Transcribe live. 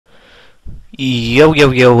Yo,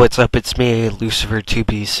 yo, yo, what's up? It's me,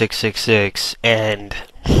 Lucifer2B666, and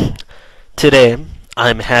today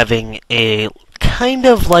I'm having a kind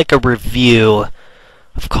of like a review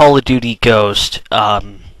of Call of Duty Ghost,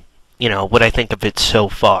 what I think of it so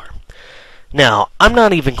far. Now, I'm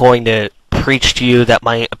not even going to preach to you that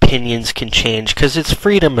my opinions can change, because it's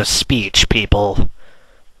freedom of speech, people.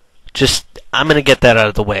 I'm gonna get that out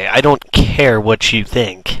of the way. I don't care what you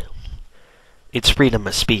think. It's freedom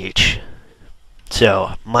of speech.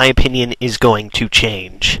 So, my opinion is going to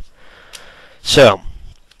change. So,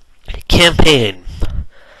 campaign.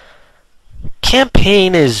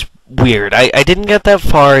 Campaign is weird. I didn't get that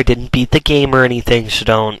far, I didn't beat the game or anything, so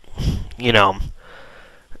don't,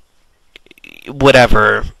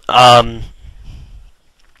 whatever.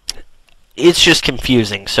 It's just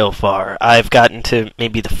confusing so far. I've gotten to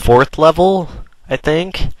maybe the 4th level, I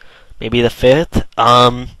think. Maybe the 5th.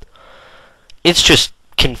 It's just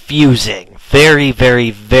confusing. Very,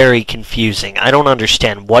 very, very confusing. I don't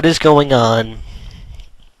understand what is going on.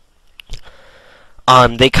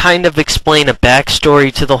 They kind of explain a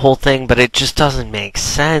backstory to the whole thing, but it just doesn't make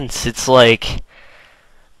sense. It's like,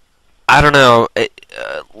 I don't know.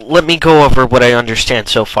 Let me go over what I understand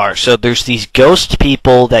so far. So there's these ghost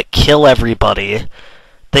people that kill everybody.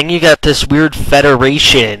 Then you got this weird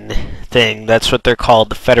Federation thing. That's what they're called,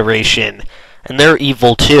 the Federation. And they're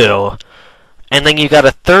evil too. And then you got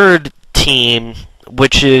a third team,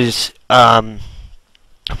 which is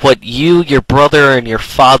what you, your brother, and your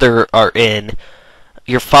father are in.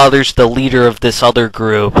 Your father's the leader of this other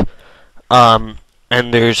group. And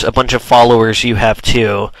there's a bunch of followers you have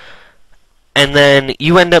too. And then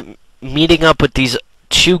you end up meeting up with these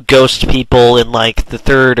two ghost people in like the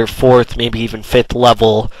 3rd or 4th, maybe even 5th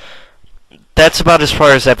level. That's about as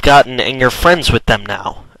far as I've gotten, and you're friends with them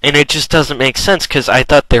now. And it just doesn't make sense, because I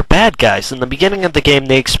thought they're bad guys. In the beginning of the game,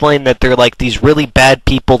 they explained that they're like these really bad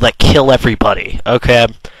people that kill everybody, okay?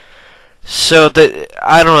 So,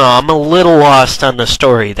 I don't know, I'm a little lost on the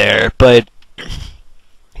story there, but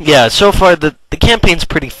yeah, so far the campaign's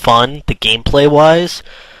pretty fun, the gameplay-wise.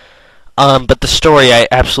 But the story, I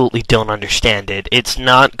absolutely don't understand it. It's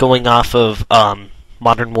not going off of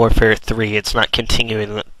Modern Warfare 3. It's not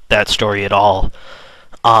continuing that story at all.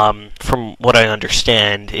 From what I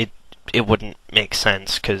understand, it wouldn't make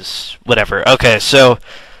sense, because whatever. Okay, so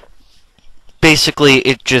basically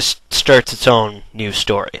it just starts its own new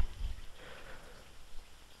story.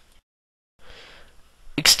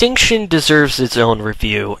 Extinction deserves its own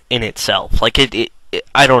review in itself. Like,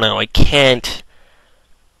 I don't know, it can't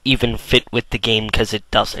even fit with the game, because it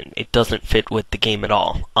doesn't. It doesn't fit with the game at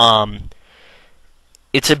all.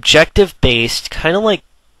 It's objective based, kind of like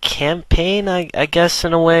campaign, I guess,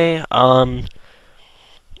 in a way.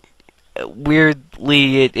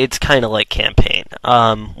 Weirdly, it's kind of like campaign,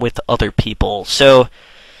 with other people. So,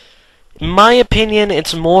 in my opinion,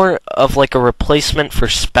 it's more of like a replacement for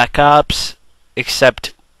Spec Ops,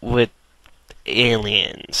 except with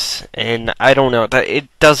aliens. And I don't know,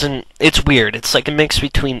 it's weird. It's like a mix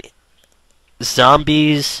between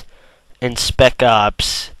zombies and Spec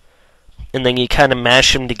Ops, and then you kind of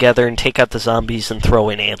mash them together and take out the zombies and throw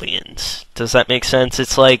in aliens. Does that make sense?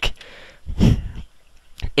 It's like,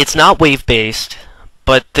 it's not wave-based,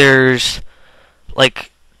 but there's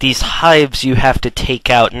like these hives you have to take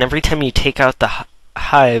out, and every time you take out the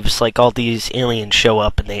hives, like all these aliens show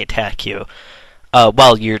up and they attack you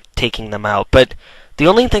while you're taking them out. But the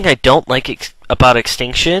only thing I don't like about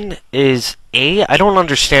Extinction is, I don't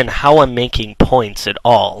understand how I'm making points at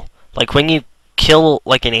all. Like, when you kill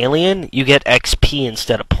like an alien, you get XP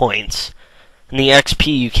instead of points, and the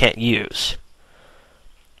XP you can't use.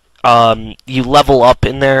 You level up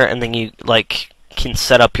in there, and then you like can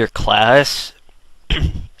set up your class,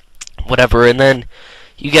 whatever, and then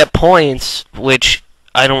you get points, which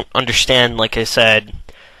I don't understand. Like I said,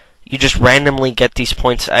 you just randomly get these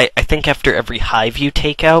points, I think after every hive you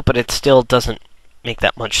take out, but it still doesn't make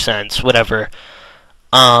that much sense. Whatever.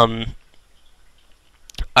 I've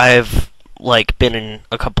like been in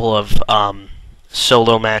a couple of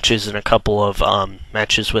solo matches and a couple of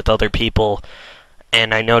matches with other people,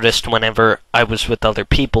 and I noticed whenever I was with other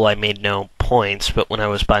people I made no points, but when I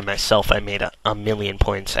was by myself I made a million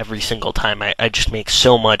points every single time. I just make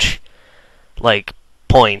so much like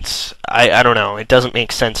points. I don't know, it doesn't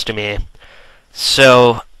make sense to me.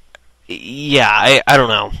 So yeah, I don't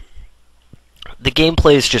know. The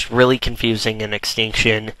gameplay is just really confusing in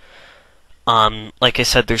Extinction. Like I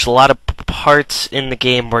said, there's a lot of parts in the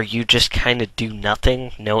game where you just kind of do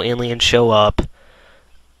nothing. No aliens show up.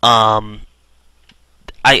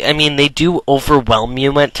 I mean, they do overwhelm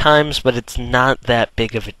you at times, but it's not that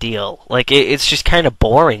big of a deal. Like, it's just kind of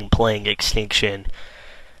boring playing Extinction.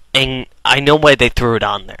 And I know why they threw it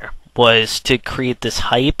on there, was to create this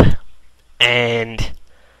hype, and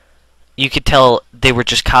you could tell they were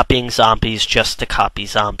just copying zombies just to copy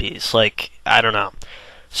zombies. Like, I don't know.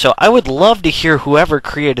 So I would love to hear whoever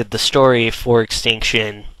created the story for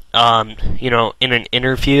Extinction, in an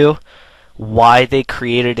interview, why they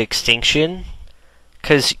created Extinction,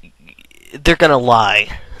 because they're going to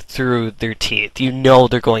lie through their teeth. You know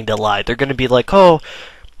they're going to lie. They're going to be like, oh,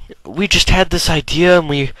 we just had this idea and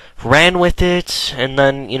we ran with it, and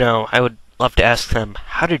then, I would love to ask them,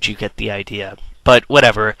 how did you get the idea? But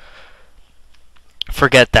whatever.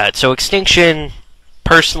 Forget that. So Extinction,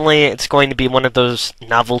 personally, it's going to be one of those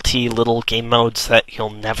novelty little game modes that you'll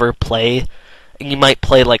never play. You might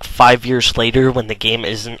play like 5 years later when the game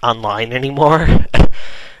isn't online anymore.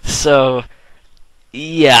 So,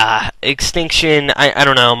 yeah, Extinction, I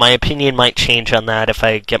don't know, my opinion might change on that if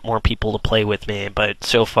I get more people to play with me, but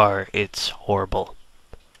so far, it's horrible.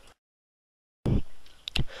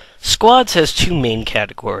 Squads has two main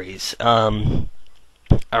categories, at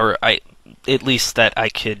least that I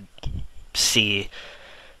could see.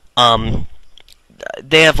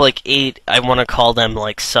 They have like 8, I want to call them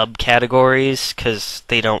like subcategories, because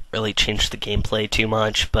they don't really change the gameplay too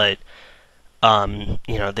much, but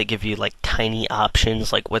they give you like tiny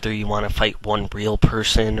options, like whether you want to fight one real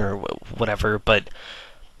person or whatever, but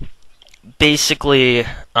basically,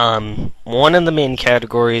 one of the main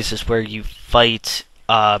categories is where you fight,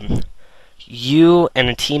 you and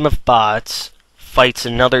a team of bots fights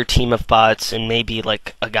another team of bots and maybe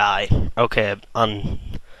like a guy, okay, on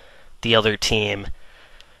the other team.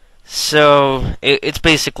 So, it's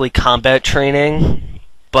basically combat training,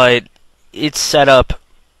 but it's set up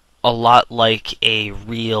a lot like a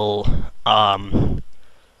real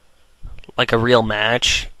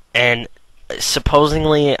match, and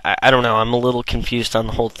supposedly, I don't know, I'm a little confused on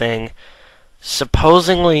the whole thing.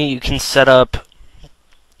 Supposedly, you can set up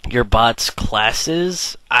your bot's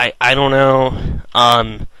classes. I don't know.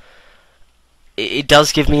 It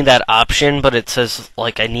does give me that option, but it says,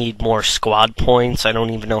 like, I need more squad points. I don't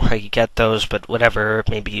even know how you get those, but whatever.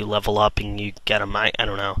 Maybe you level up and you get them. I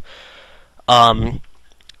don't know.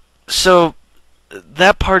 So,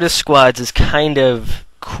 that part of squads is kind of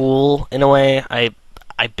cool, in a way. I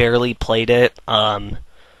barely played it. I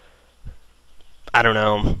don't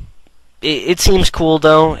know. It seems cool,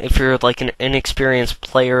 though. If you're, like, an inexperienced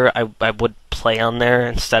player, I would play on there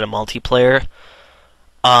instead of multiplayer.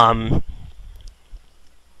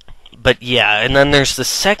 But yeah, and then there's the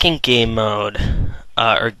second game mode,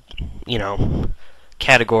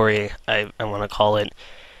 category, I want to call it,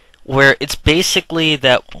 where it's basically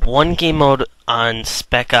that one game mode on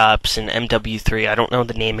Spec Ops and MW3, I don't know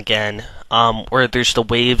the name again, where there's the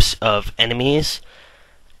waves of enemies,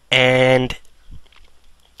 and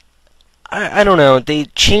I don't know, they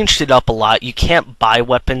changed it up a lot. You can't buy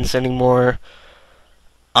weapons anymore.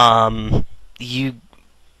 You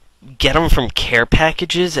get them from care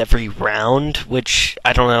packages every round, which,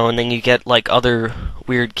 I don't know, and then you get, like, other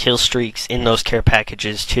weird kill streaks in those care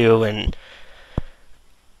packages, too, and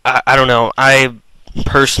I don't know, I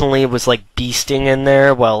personally was, like, beasting in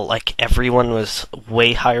there while, like, everyone was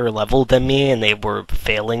way higher level than me, and they were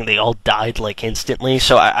failing, they all died, like, instantly,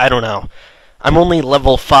 so I don't know. I'm only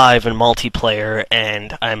level 5 in multiplayer,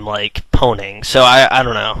 and I'm, like, poning, so I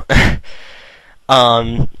don't know.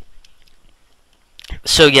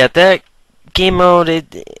 So yeah, that game mode,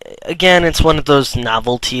 again, it's one of those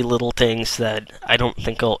novelty little things that I don't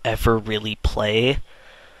think I'll ever really play.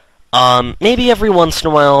 Maybe every once in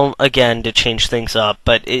a while, again, to change things up,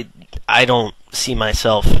 but I don't see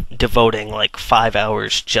myself devoting like 5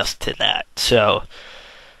 hours just to that. So,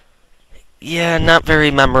 yeah, not very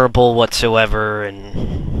memorable whatsoever,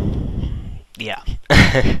 and yeah.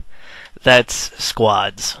 That's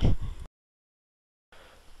Squads.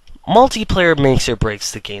 Multiplayer makes or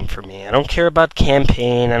breaks the game for me. I don't care about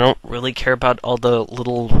campaign, I don't really care about all the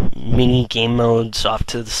little mini game modes off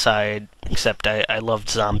to the side, except I loved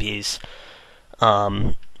zombies.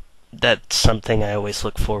 That's something I always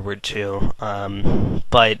look forward to.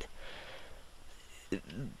 But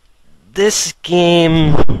this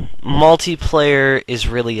game, multiplayer is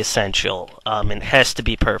really essential. It has to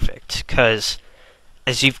be perfect, because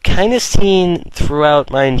as you've kind of seen throughout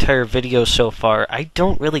my entire video so far, I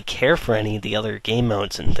don't really care for any of the other game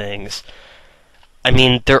modes and things. I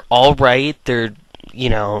mean, they're alright, they're,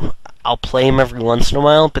 I'll play them every once in a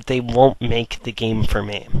while, but they won't make the game for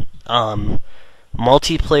me.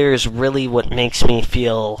 Multiplayer is really what makes me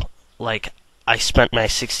feel like I spent my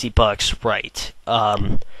 $60 right.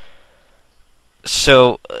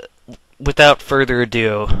 So, without further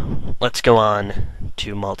ado, let's go on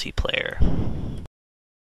to multiplayer.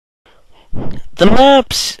 The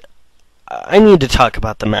maps, I need to talk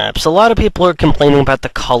about the maps. A lot of people are complaining about the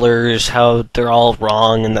colors, how they're all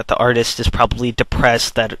wrong, and that the artist is probably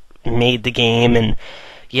depressed that made the game, and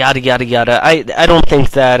yada yada yada. I don't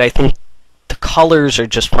think that. I think the colors are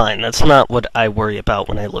just fine. That's not what I worry about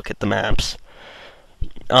when I look at the maps.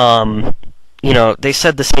 You know, they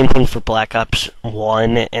said the same thing for Black Ops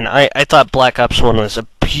 1, and I thought Black Ops 1 was a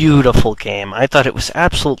beautiful game. I thought it was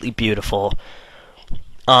absolutely beautiful.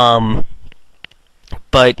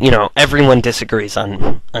 But, you know, everyone disagrees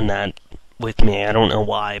on that with me. I don't know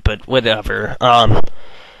why, but whatever.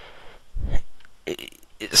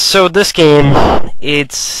 So this game,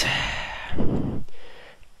 it's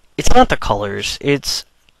not the colors. It's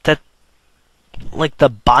that, like, the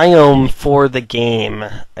biome for the game.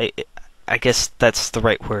 I guess that's the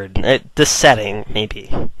right word. The setting, maybe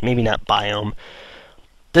not biome.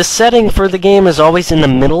 The setting for the game is always in the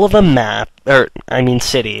middle of a map, or, I mean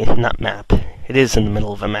city, not map. It is in the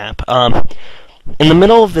middle of a map. In the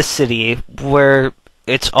middle of the city, where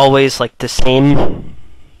it's always, like, the same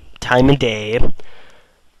time of day.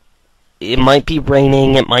 It might be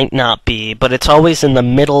raining, it might not be, but it's always in the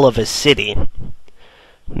middle of a city.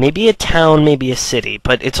 Maybe a town, maybe a city,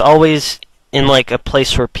 but it's always in, like, a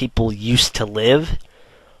place where people used to live.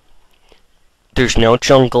 There's no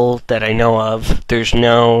jungle that I know of. There's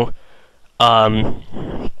no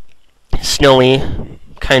snowy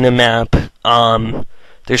kind of map.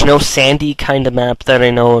 There's no sandy kind of map that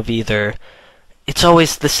I know of either. It's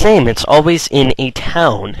always the same. It's always in a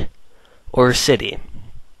town or a city.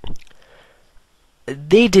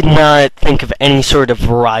 They did not think of any sort of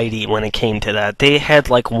variety when it came to that. They had,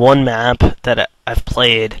 like, one map that I've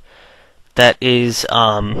played that is,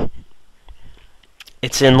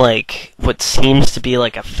 it's in, like, what seems to be,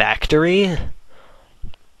 like, a factory.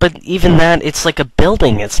 But even that, it's like a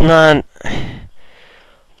building. It's not...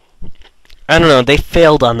 I don't know, they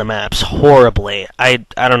failed on the maps horribly. I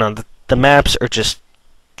don't know, the maps are just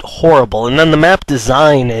horrible. And then the map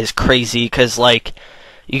design is crazy, because, like,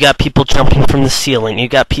 you got people jumping from the ceiling, you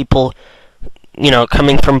got people, you know,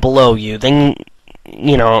 coming from below you, then,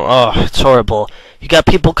 you know, oh, it's horrible. You got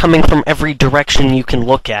people coming from every direction you can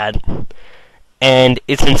look at, and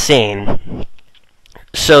it's insane.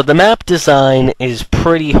 So the map design is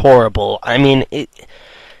pretty horrible. I mean,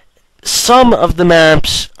 some of the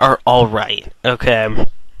maps are alright, okay?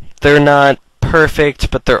 They're not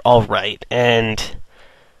perfect, but they're alright, and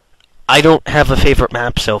I don't have a favorite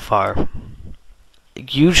map so far.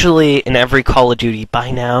 Usually in every Call of Duty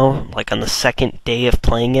by now, like on the second day of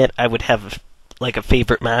playing it, I would have, like, a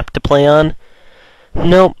favorite map to play on.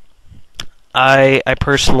 Nope. I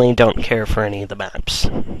personally don't care for any of the maps.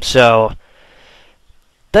 So,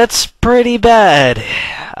 that's pretty bad.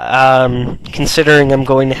 Considering I'm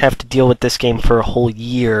going to have to deal with this game for a whole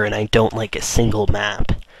year and I don't like a single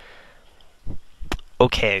map.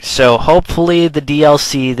 Okay, so hopefully the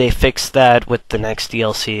DLC, they fix that with the next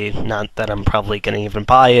DLC. Not that I'm probably going to even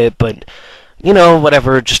buy it, but, you know,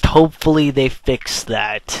 whatever. Just hopefully they fix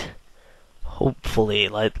that. Hopefully.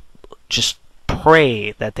 Like, just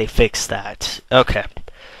pray that they fix that. Okay.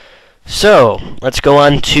 So, let's go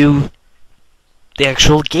on to the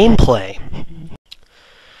actual gameplay.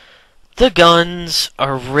 The guns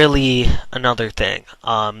are really another thing.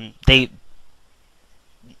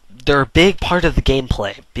 They're a big part of the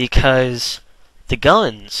gameplay, because the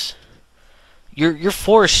guns, you're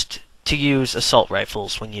forced to use assault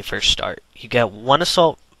rifles when you first start. You get one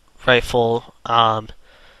assault rifle,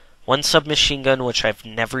 one submachine gun, which I've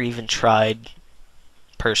never even tried.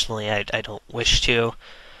 Personally, I don't wish to.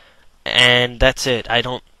 And that's it.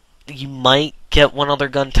 You might get one other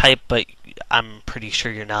gun type, but I'm pretty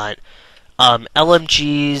sure you're not.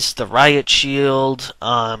 LMGs, the riot shield,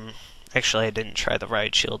 actually, I didn't try the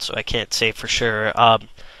riot shield, so I can't say for sure.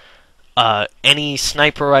 Any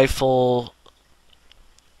sniper rifle,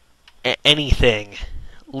 anything,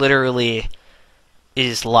 literally,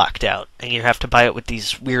 is locked out. And you have to buy it with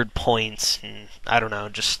these weird points, and I don't know,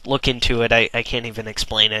 just look into it. I can't even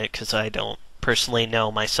explain it, because I don't personally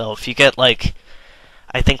know myself. You get, like,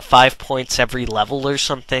 I think 5 points every level or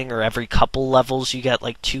something, or every couple levels you get,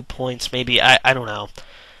 like, 2 points, maybe. I don't know.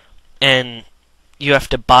 And you have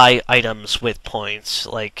to buy items with points,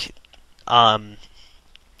 like,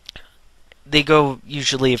 they go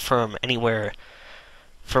usually from anywhere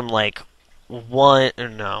from, like,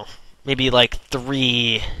 maybe, like,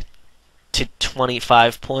 3 to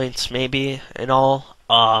 25 points, maybe, in all.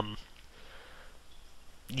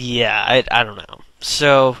 yeah, I don't know.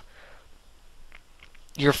 So,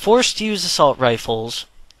 you're forced to use assault rifles,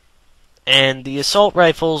 and the assault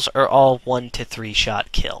rifles are all 1 to 3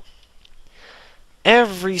 shot kill.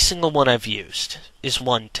 Every single one I've used is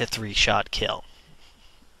 1 to 3 shot kill.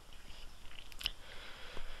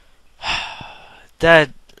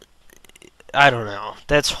 That, I don't know.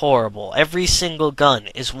 That's horrible. Every single gun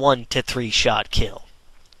is 1 to 3 shot kill.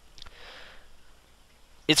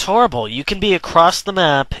 It's horrible. You can be across the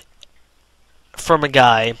map from a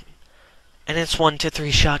guy, and it's 1 to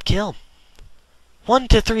 3 shot kill. 1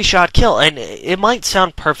 to 3 shot kill, and it might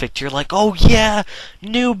sound perfect. You're like, oh yeah,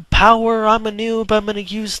 noob power, I'm a noob, I'm gonna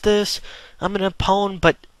use this, I'm gonna pwn,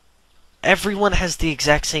 but everyone has the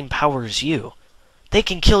exact same power as you. They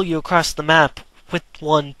can kill you across the map with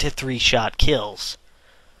 1 to 3 shot kills.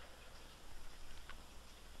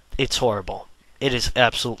 It's horrible. It is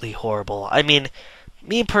absolutely horrible. I mean,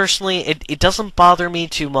 me personally, it doesn't bother me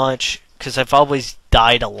too much, because I've always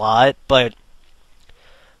died a lot, but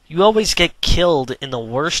you always get killed in the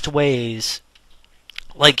worst ways.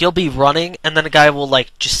 Like, you'll be running, and then a guy will,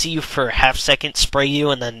 like, just see you for a half second, spray you,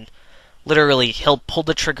 and then literally he'll pull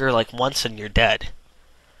the trigger, like, once and you're dead.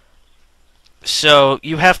 So,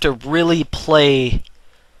 you have to really play,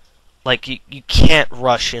 like, you can't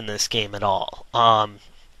rush in this game at all.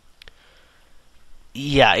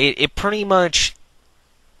 Yeah, it pretty much,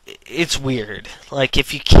 it's weird. Like,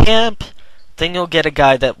 if you camp, then you'll get a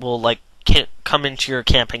guy that will, like, can't come into your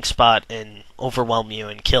camping spot and overwhelm you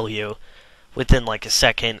and kill you within like a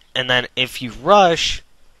second, and then if you rush,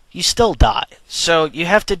 you still die. So you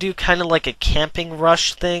have to do kind of like a camping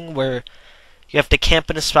rush thing where you have to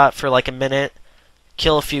camp in a spot for like a minute,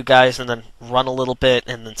 kill a few guys, and then run a little bit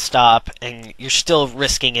and then stop, and you're still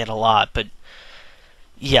risking it a lot. But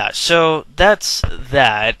yeah, so that's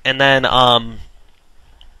that. And then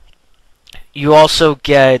you also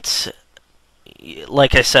get,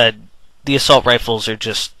 like I said, the assault rifles are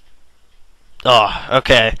just, oh,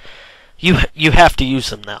 okay. You have to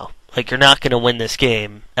use them now. Like, you're not going to win this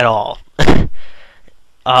game at all.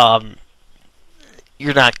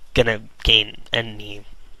 You're not going to gain any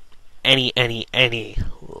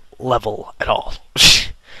level at all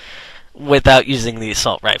without using the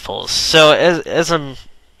assault rifles. So, as I'm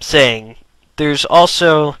saying, there's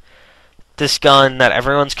also this gun that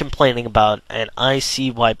everyone's complaining about, and I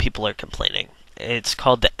see why people are complaining. It's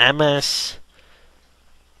called the MSBS,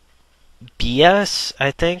 I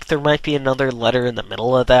think. There might be another letter in the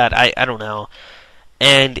middle of that. I don't know.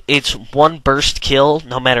 And it's 1 burst kill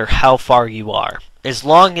no matter how far you are, as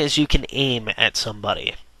long as you can aim at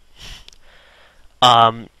somebody.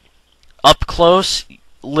 Up close,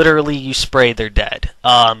 literally you spray, they're dead.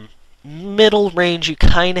 Middle range, you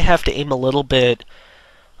kind of have to aim a little bit.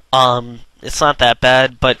 It's not that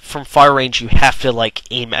bad, but from far range you have to like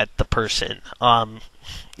aim at the person.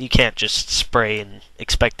 You can't just spray and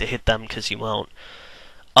expect to hit them, because you won't.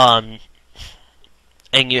 And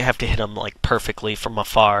you have to hit them like perfectly from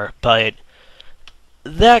afar. But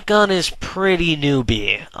that gun is pretty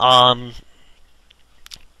newbie.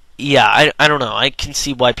 Yeah, I don't know. I can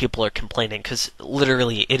see why people are complaining, because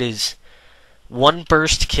literally it is 1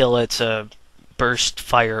 burst kill. It's a burst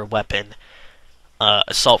fire weapon.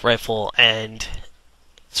 Assault rifle, and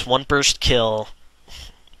it's 1 burst kill,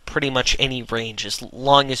 pretty much any range, as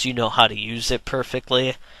long as you know how to use it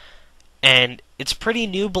perfectly. And it's pretty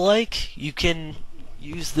noob-like. You can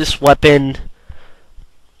use this weapon,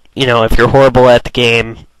 you know, if you're horrible at the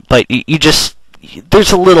game, but you just,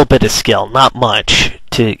 there's a little bit of skill, not much,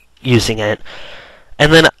 to using it.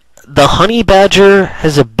 And then the Honey Badger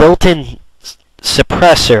has a built-in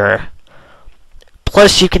suppressor.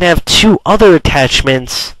 Plus, you can have 2 other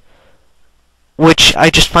attachments, which I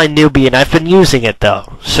just find newbie, and I've been using it,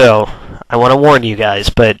 though. So, I want to warn you guys,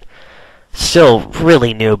 but still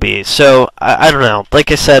really newbie. So, I don't know. Like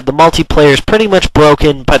I said, the multiplayer is pretty much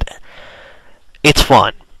broken, but it's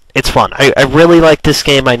fun. It's fun. I really like this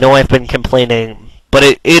game. I know I've been complaining, but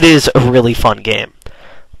it is a really fun game.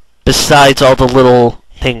 Besides all the little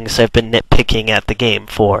things I've been nitpicking at the game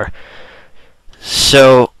for.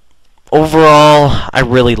 So, overall, I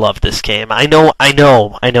really love this game. I've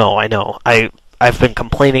been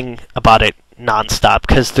complaining about it nonstop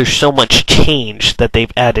because there's so much change that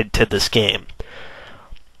they've added to this game.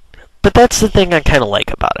 But that's the thing I kind of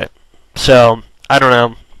like about it. So, I don't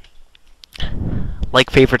know. Like,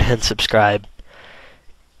 favorite, and subscribe.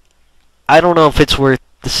 I don't know if it's worth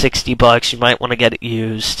the $60. You might want to get it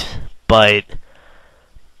used, but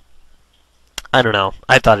I don't know.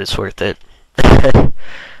 I thought it's worth it.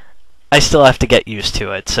 I still have to get used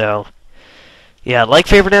to it, so yeah, like,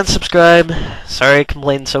 favorite, and subscribe. Sorry I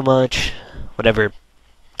complained so much. Whatever.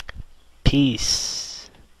 Peace.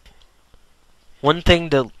 One thing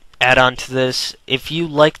to add on to this, if you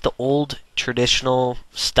like the old traditional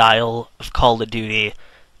style of Call of Duty,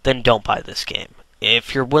 then don't buy this game.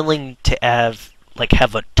 If you're willing to have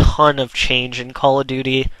a ton of change in Call of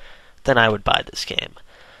Duty, then I would buy this game.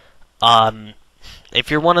 If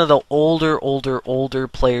you're one of the older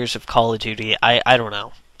players of Call of Duty, I don't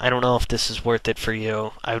know. I don't know if this is worth it for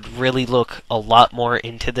you. I would really look a lot more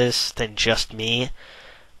into this than just me.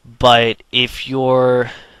 But if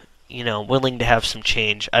you're, willing to have some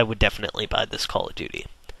change, I would definitely buy this Call of Duty.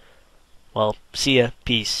 Well, see ya.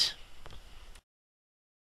 Peace.